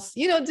else,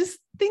 just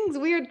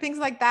weird things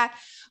like that,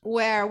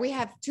 where we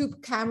have two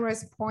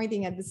cameras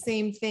pointing at the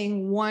same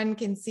thing. One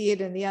can see it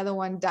and the other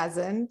one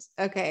doesn't.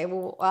 Okay.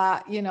 Well,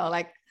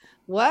 like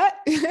what,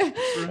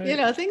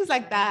 right. Things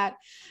like that.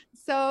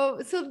 So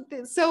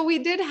we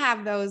did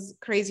have those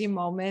crazy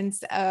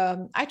moments.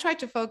 I tried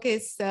to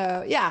focus.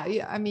 Some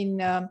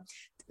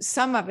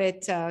of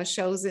it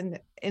shows in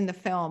the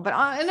film, but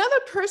another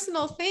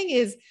personal thing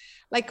is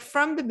like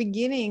from the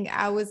beginning,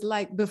 I was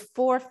like,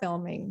 before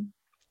filming,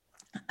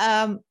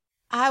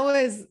 I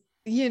was,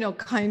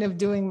 kind of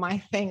doing my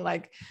thing,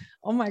 like,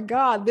 oh my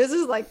God, this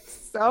is like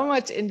so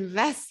much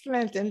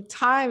investment and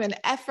time and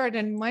effort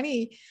and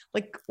money.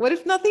 Like, what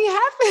if nothing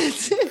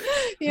happens?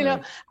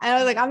 And I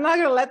was like, I'm not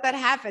going to let that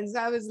happen. So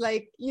I was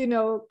like,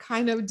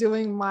 kind of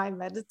doing my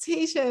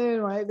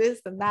meditation, my this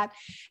and that.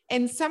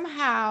 And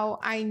somehow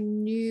I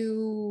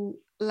knew,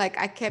 like,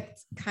 I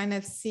kept kind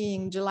of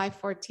seeing July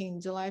 14,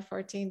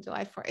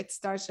 it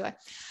starts July.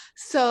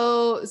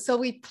 So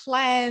we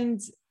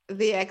planned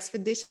the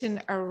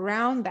expedition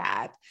around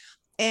that.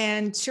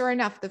 And sure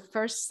enough, the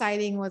first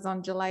sighting was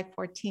on July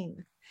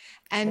 14th.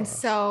 And wow.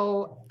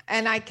 So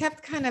I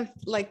kept kind of.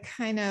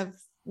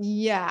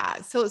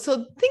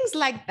 So things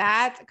like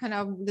that,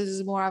 this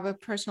is more of a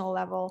personal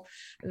level,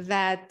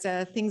 that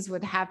things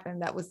would happen.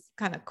 That was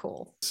kind of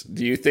cool.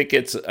 Do you think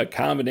it's a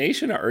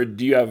combination, or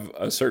do you have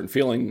a certain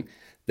feeling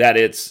that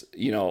it's,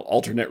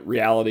 alternate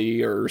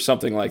reality or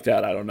something like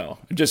that? I don't know.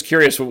 I'm just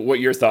curious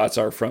what your thoughts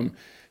are from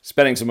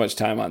spending so much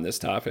time on this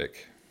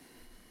topic.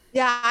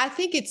 Yeah, I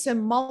think it's a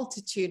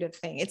multitude of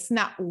things. It's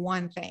not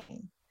one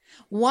thing.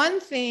 One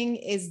thing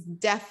is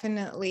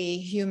definitely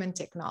human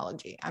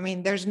technology. I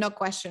mean, there's no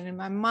question in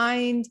my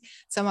mind.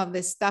 Some of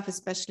this stuff,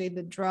 especially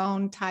the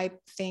drone type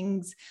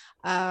things,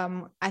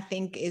 I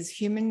think is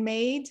human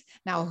made.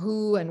 Now,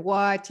 who and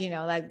what,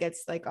 that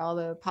gets like all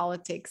the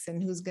politics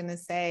and who's going to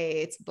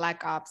say it's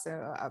black ops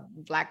or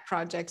black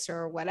projects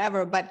or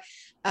whatever. But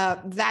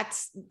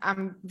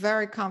I'm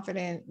very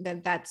confident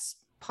that that's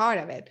part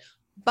of it.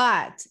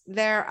 But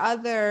there are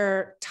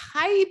other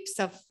types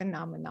of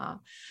phenomena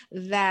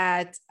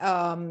that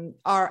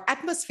are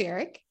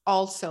atmospheric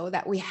also,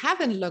 that we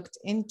haven't looked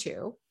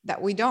into, that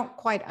we don't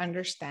quite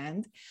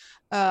understand.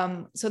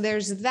 So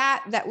there's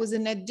that was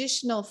an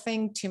additional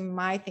thing to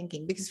my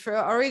thinking, because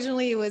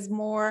originally it was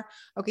more,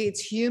 okay,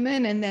 it's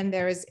human and then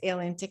there is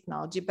alien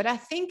technology. But I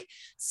think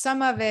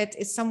some of it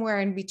is somewhere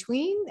in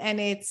between, and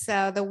it's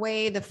the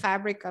way the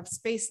fabric of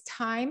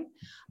space-time,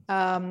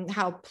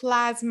 how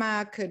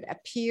plasma could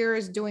appear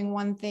as doing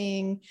one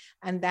thing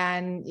and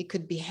then it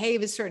could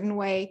behave a certain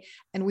way,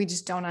 and we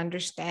just don't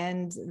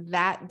understand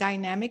that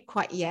dynamic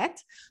quite yet.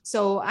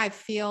 So I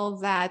feel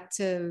that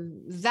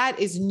that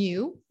is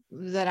new,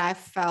 that I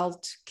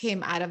felt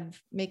came out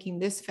of making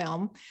this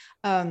film.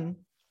 And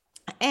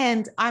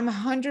I'm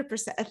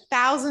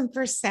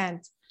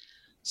 1,000%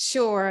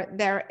 sure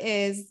there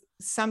is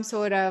some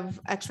sort of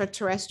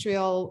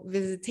extraterrestrial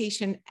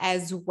visitation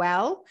as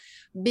well,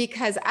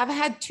 because I've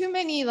had too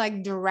many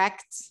like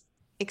direct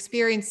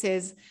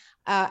experiences.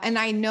 And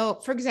I know,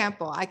 for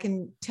example, I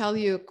can tell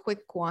you a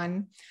quick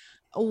one.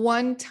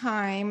 One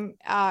time,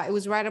 it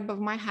was right above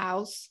my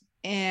house,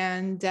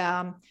 and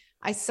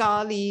I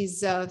saw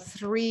these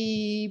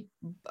 3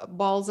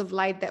 balls of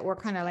light that were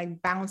kind of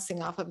like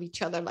bouncing off of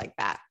each other like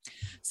that.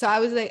 So I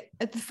was like,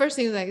 at the first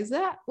thing, I was like, is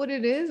that what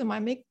it is? Am I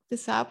making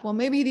this up? Well,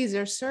 maybe these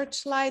are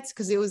searchlights,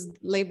 because it was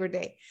Labor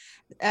Day.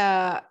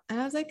 And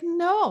I was like,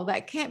 no,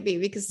 that can't be,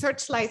 because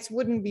searchlights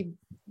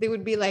they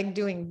would be like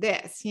doing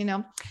this,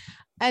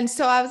 And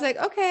so I was like,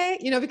 okay,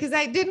 because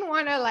I didn't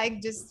want to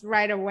like just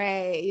right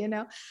away,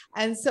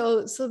 And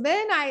so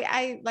then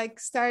I like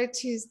started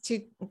to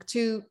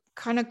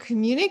kind of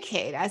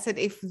communicate. I said,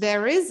 if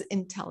there is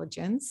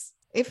intelligence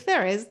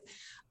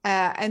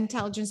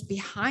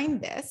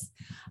behind this,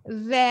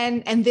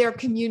 then, and they're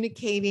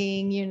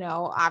communicating,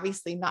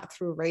 obviously not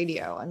through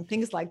radio and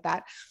things like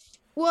that,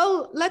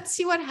 Well, let's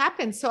see what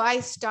happens. So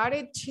I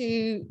started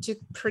to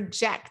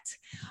project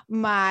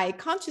my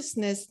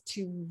consciousness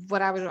to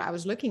what I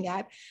was looking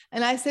at,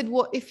 and I said,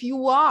 well, if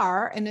you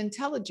are an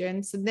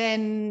intelligence,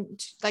 then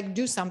like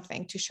do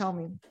something to show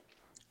me.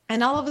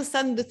 And all of a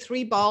sudden, the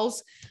 3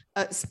 balls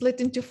split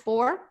into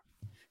 4,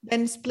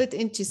 then split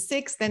into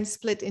 6, then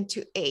split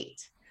into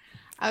 8.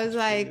 I was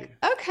like,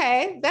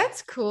 okay,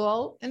 that's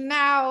cool. And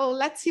now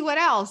let's see what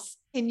else.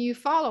 Can you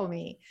follow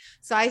me?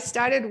 So I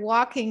started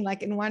walking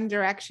like in one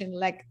direction,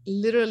 like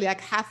literally like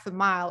half a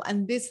mile.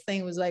 And this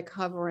thing was like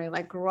hovering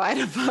like right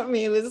above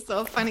me. It was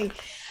so funny.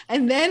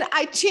 And then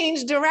I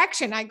changed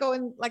direction. I go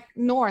in like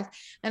north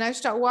and I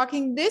start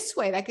walking this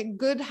way, like a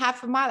good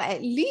half a mile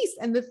at least.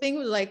 And the thing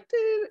was like,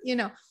 you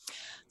know,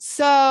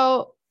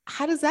 so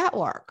how does that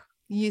work?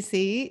 You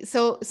see,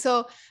 so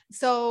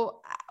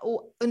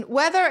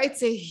whether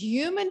it's a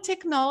human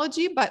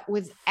technology, but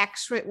with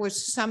X-ray, with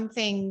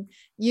something,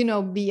 you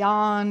know,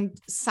 beyond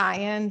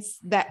science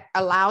that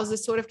allows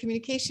this sort of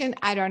communication,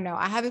 I don't know.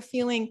 I have a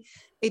feeling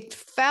it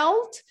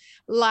felt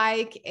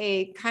like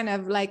a kind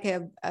of like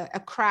a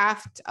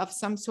craft of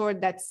some sort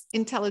that's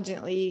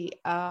intelligently,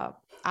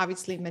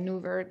 obviously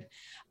maneuvered,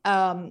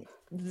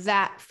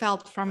 that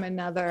felt from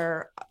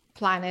another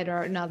planet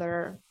or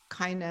another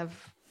kind of,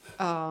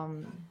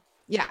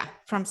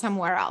 from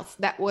somewhere else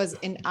that was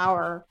in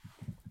our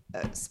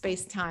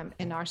space-time,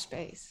 in our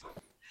space.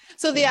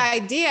 So the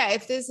idea,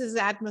 if this is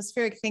an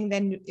atmospheric thing,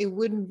 then it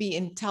wouldn't be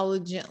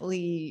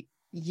intelligently,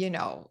 you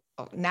know,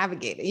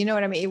 navigated. You know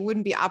what I mean? It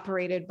wouldn't be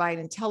operated by an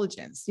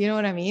intelligence. You know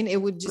what I mean?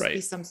 It would just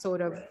be some sort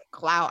of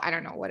cloud, I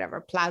don't know,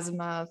 whatever,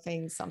 plasma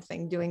thing,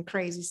 something doing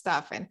crazy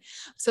stuff. And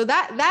so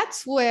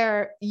that's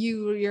where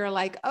you're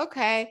like,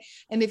 okay.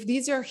 And if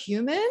these are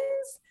humans,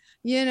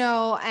 you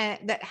know,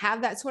 and that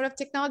have that sort of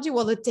technology,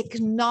 well, the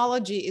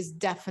technology is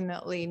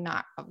definitely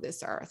not of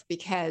this earth,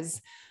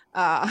 because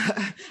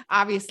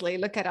obviously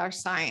look at our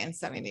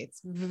science. I mean,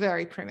 it's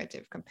very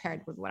primitive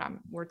compared with what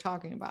we're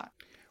talking about.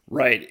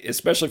 Right.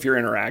 Especially if you're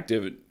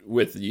interactive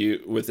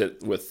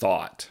with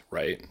thought,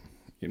 right?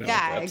 You know,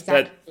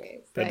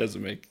 exactly. That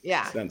doesn't make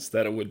sense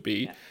that it would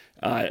be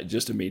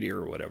just a meteor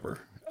or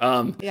whatever.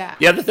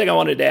 The other thing I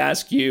wanted to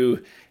ask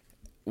you,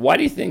 why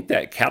do you think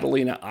that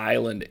Catalina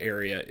Island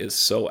area is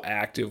so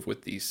active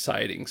with these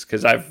sightings?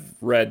 Because I've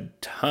read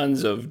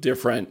tons of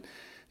different,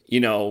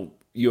 you know,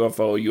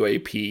 UFO,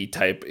 UAP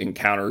type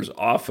encounters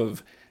off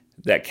of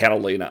that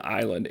Catalina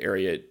Island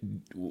area.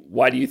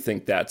 Why do you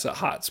think that's a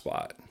hot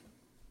spot?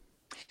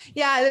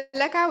 Yeah,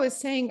 like I was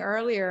saying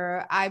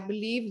earlier, I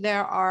believe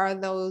there are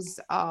those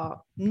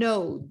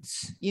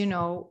nodes, you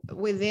know,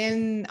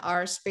 within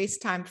our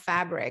space-time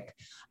fabric,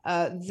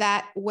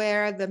 that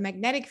where the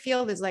magnetic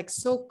field is like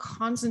so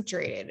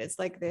concentrated. It's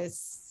like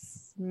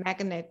this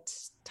magnet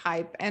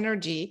type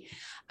energy.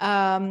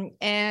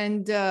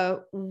 And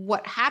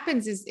what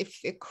happens is if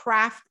a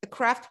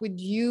craft would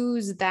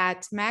use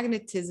that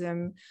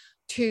magnetism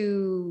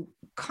to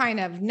kind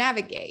of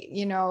navigate,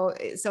 you know,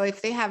 so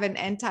if they have an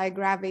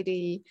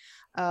anti-gravity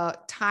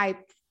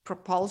type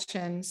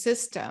propulsion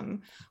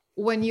system,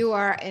 when you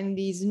are in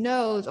these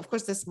nodes, of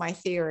course, that's my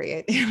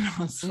theory, you know,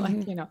 it's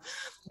like, you know,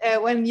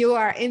 when you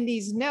are in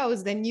these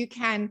nodes, then you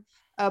can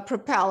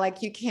propel,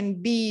 like you can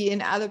be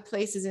in other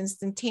places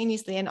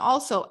instantaneously, and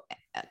also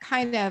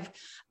kind of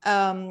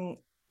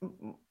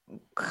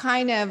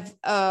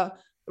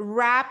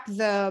wrap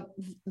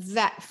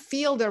that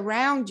field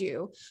around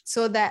you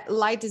so that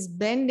light is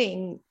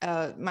bending.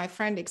 My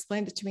friend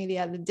explained it to me the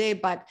other day,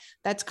 but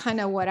that's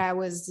kind of what I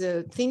was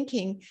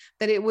thinking,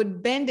 that it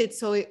would bend it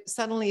so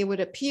suddenly it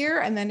would appear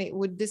and then it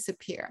would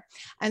disappear.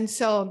 And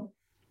so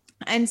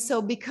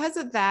because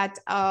of that,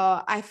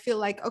 I feel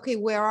like, okay,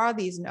 where are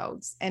these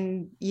nodes?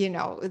 And, you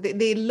know,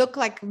 they look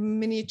like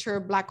miniature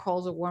black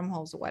holes or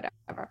wormholes or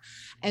whatever.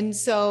 And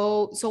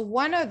so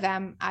one of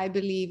them, I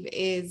believe,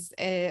 is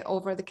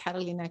over the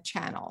Catalina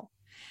Channel.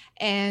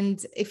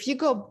 And if you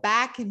go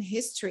back in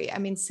history, I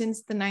mean,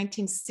 since the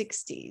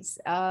 1960s,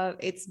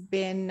 it's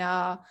been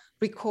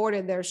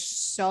recorded. There's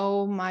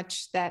so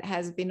much that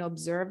has been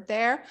observed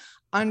there,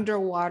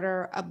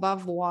 underwater,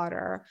 above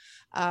water.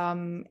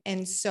 And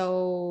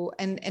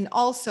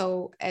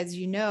also, as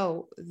you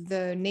know,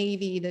 the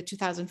Navy, the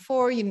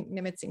 2004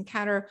 Nimitz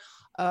encounter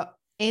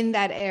in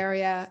that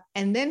area,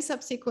 and then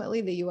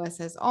subsequently the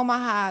USS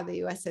Omaha,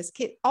 the USS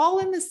Kidd, all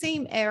in the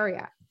same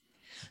area.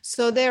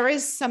 So there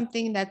is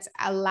something that's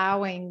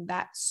allowing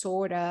that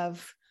sort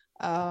of,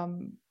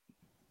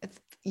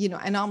 you know,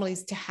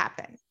 anomalies to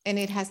happen. And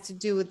it has to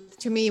do with,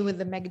 to me, with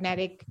the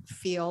magnetic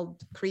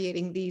field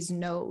creating these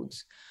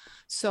nodes.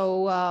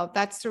 So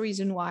that's the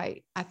reason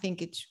why I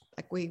think it's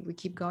Like we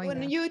keep going.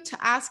 When you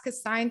ask a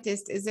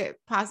scientist, is it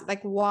possible,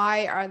 like,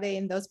 why are they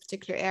in those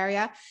particular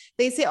area?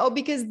 They say, oh,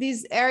 because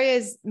these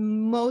areas,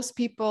 most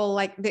people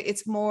like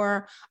it's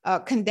more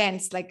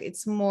condensed, like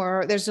it's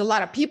more, there's a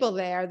lot of people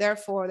there.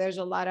 Therefore, there's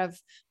a lot of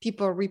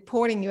people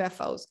reporting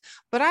UFOs.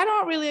 But I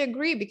don't really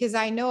agree, because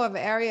I know of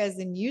areas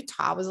in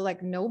Utah was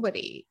like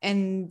nobody,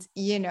 and,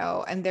 you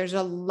know, and there's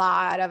a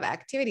lot of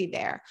activity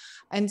there.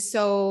 And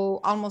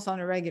so almost on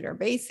a regular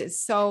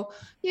basis. So,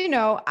 you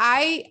know,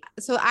 I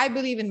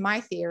believe in my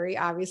theory,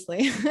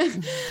 obviously,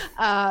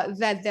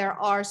 that there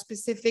are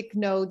specific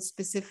nodes,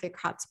 specific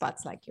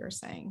hotspots, like you're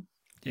saying.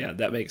 Yeah,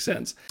 that makes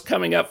sense.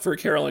 Coming up for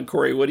Carol and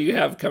Corey, what do you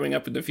have coming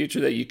up in the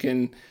future that you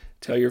can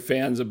tell your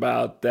fans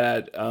about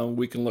that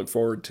we can look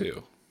forward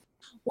to?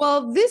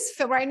 Well,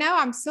 right now,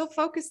 I'm so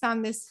focused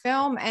on this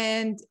film,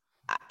 and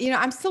you know,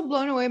 I'm still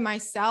blown away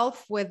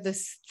myself with the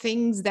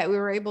things that we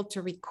were able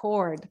to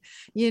record,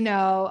 you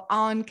know,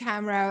 on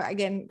camera,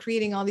 again,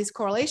 creating all these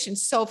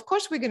correlations. So of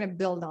course we're going to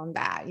build on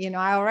that. You know,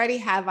 I already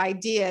have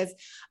ideas.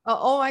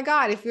 Oh my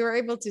God, if we were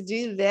able to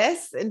do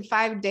this in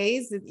 5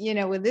 days, you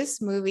know, with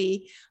this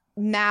movie,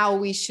 now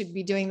we should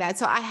be doing that.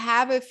 So I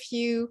have a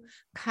few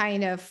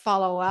kind of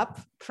follow-up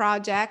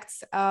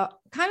projects, kind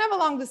of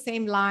along the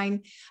same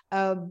line,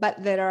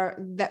 but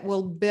that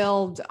will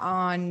build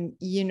on,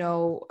 you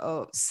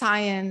know,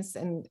 science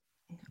and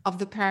of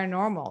the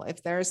paranormal,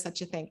 if there is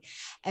such a thing.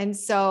 And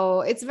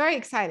so it's very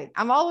exciting.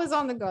 I'm always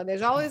on the go.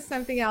 There's always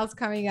something else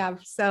coming up.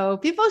 So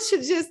people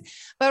should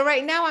but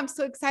right now I'm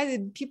so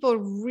excited. People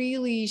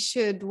really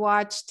should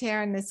watch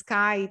Terror in the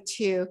Sky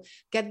to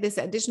get this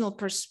additional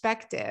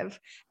perspective.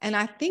 And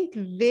I think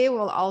they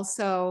will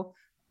also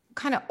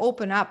kind of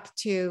open up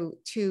to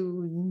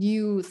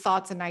new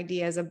thoughts and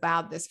ideas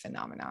about this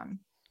phenomenon.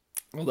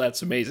 Well,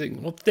 that's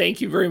amazing. Well,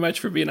 thank you very much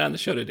for being on the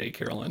show today,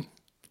 Carolyn.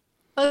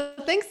 Well,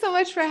 thanks so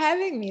much for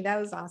having me. That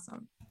was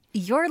awesome.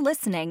 You're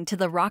listening to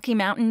the Rocky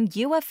Mountain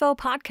UFO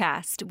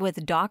Podcast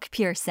with Doc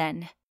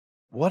Pearson.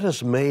 What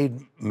has made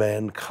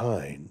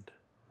mankind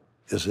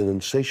is an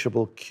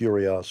insatiable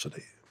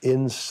curiosity.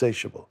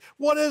 Insatiable.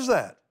 What is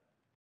that?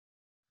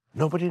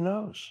 Nobody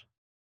knows.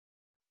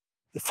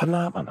 The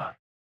phenomenon.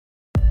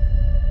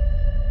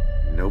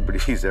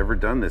 Nobody's ever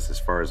done this as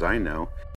far as I know.